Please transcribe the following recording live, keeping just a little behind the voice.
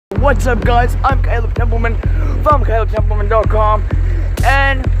What's up guys, I'm Kalab Templeman from KalabTempleman.com,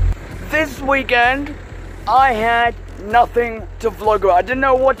 and this weekend I had nothing to vlog about. I didn't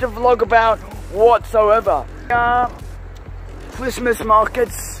know what to vlog about whatsoever. Christmas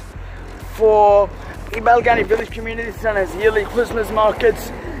markets for the Balgownie Village Community Centre's yearly Christmas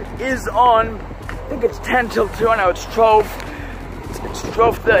markets is on, I think it's 10 till 2, I know it's 12, it's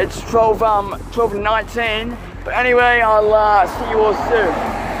 12:19, but anyway, I'll see you all soon.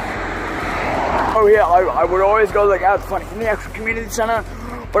 Oh yeah, I would always go like out front in the actual community centre,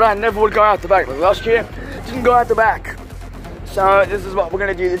 but I never would go out the back. Like last year, didn't go out the back. So this is what we're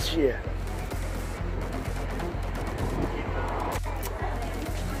gonna do this year.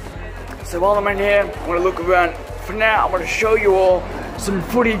 So while I'm in here, I'm gonna look around. For now, I'm gonna show you all some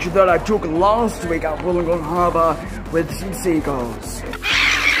footage that I took last week at Wollongong Harbour with some seagulls.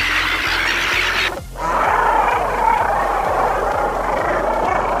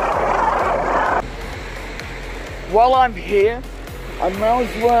 While I'm here, I might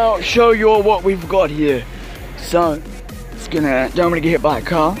as well show you all what we've got here. So, don't want to get hit by a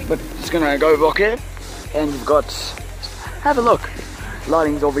car, but it's gonna go rocket, and you've got, have a look.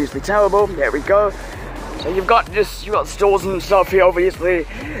 Lighting's obviously terrible, there we go. So you've got stores and stuff here, obviously,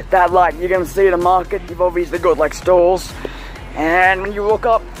 that like you're gonna see at a market, you've obviously got like stores. And when you walk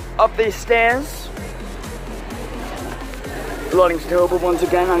up these stairs, the lighting's terrible once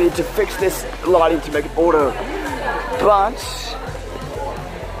again. I need to fix this lighting to make it auto. But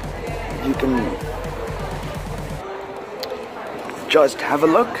you can just have a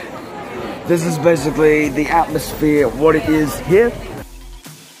look. This is basically the atmosphere, what it is here.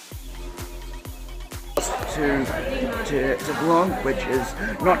 To vlog, which is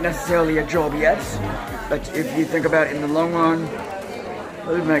not necessarily a job yet, but if you think about it in the long run,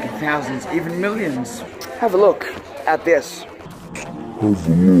 we'll be making thousands, even millions. Have a look at this.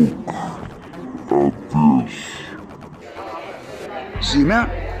 Zoom out.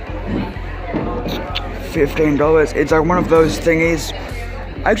 $15. It's like one of those thingies.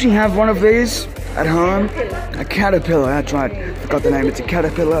 I actually have one of these at home. A caterpillar, that's right. Forgot the name, it's a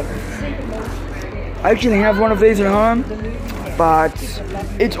caterpillar. I actually have one of these at home, but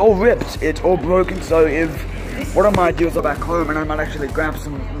it's all ripped, it's all broken, so what I might do is go back home and I might actually grab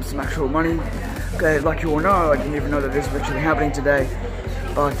some actual money. Okay, like you all know, I didn't even know that this was actually happening today,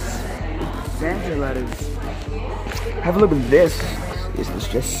 but Santa letters. Have a look at this. Is this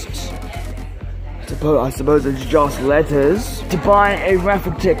just, I suppose it's just letters. To buy a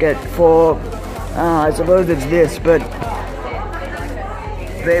raffle ticket for, I suppose it's this, but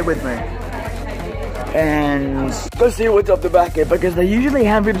bear with me. And go see what's up the back here, because they usually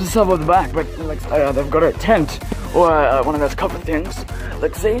have heaps of stuff up the back, but like they've got a tent or one of those cover things.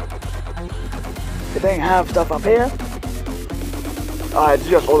 Let's see. If they have stuff up here, it's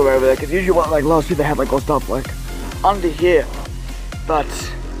just all the way over there. Because usually, like last year, they had like all stuff like under here, but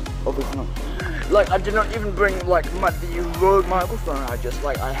obviously not. Like I did not even bring like the Rogue microphone. I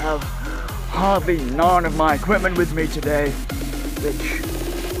have hardly none of my equipment with me today, which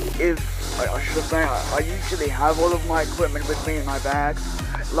is. I should say, I usually have all of my equipment with me in my bag,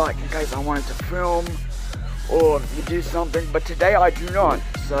 like in case I wanted to film or do something, but today I do not,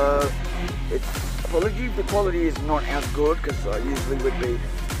 so apologies if the quality is not as good, because I usually would be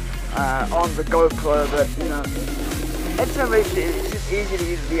on the GoPro, but you know, it's just easy to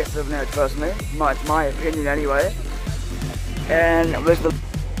use the DS7 now personally, it's my opinion anyway, and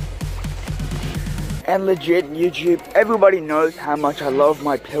legit YouTube, everybody knows how much I love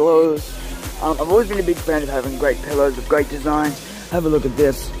my pillows. I've always been a big fan of having great pillows with great designs. Have a look at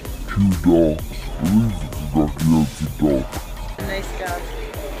this. Nice guy.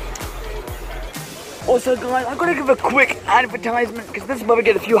 Also guys, I've got to give a quick advertisement, because this will probably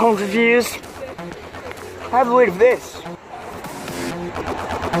get a few hundred views. Have a look at this.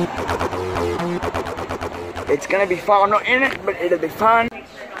 It's going to be fun. I'm not in it, but it'll be fun.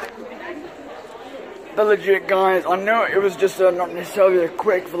 But legit guys, I know it was just not necessarily a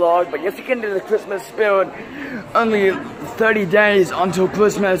quick vlog, but yes, you can do the Christmas spirit. Only 30 days until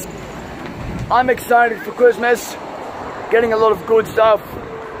Christmas. I'm excited for Christmas. Getting a lot of good stuff,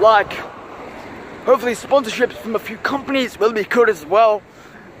 like hopefully sponsorships from a few companies will be good as well.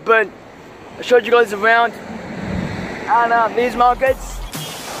 But I showed you guys around and these markets.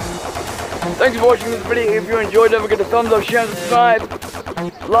 Thanks for watching this video. If you enjoyed, don't forget to thumbs up, share, and subscribe,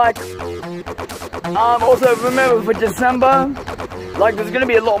 like. Also remember for December, like there's gonna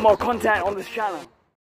be a lot more content on this channel.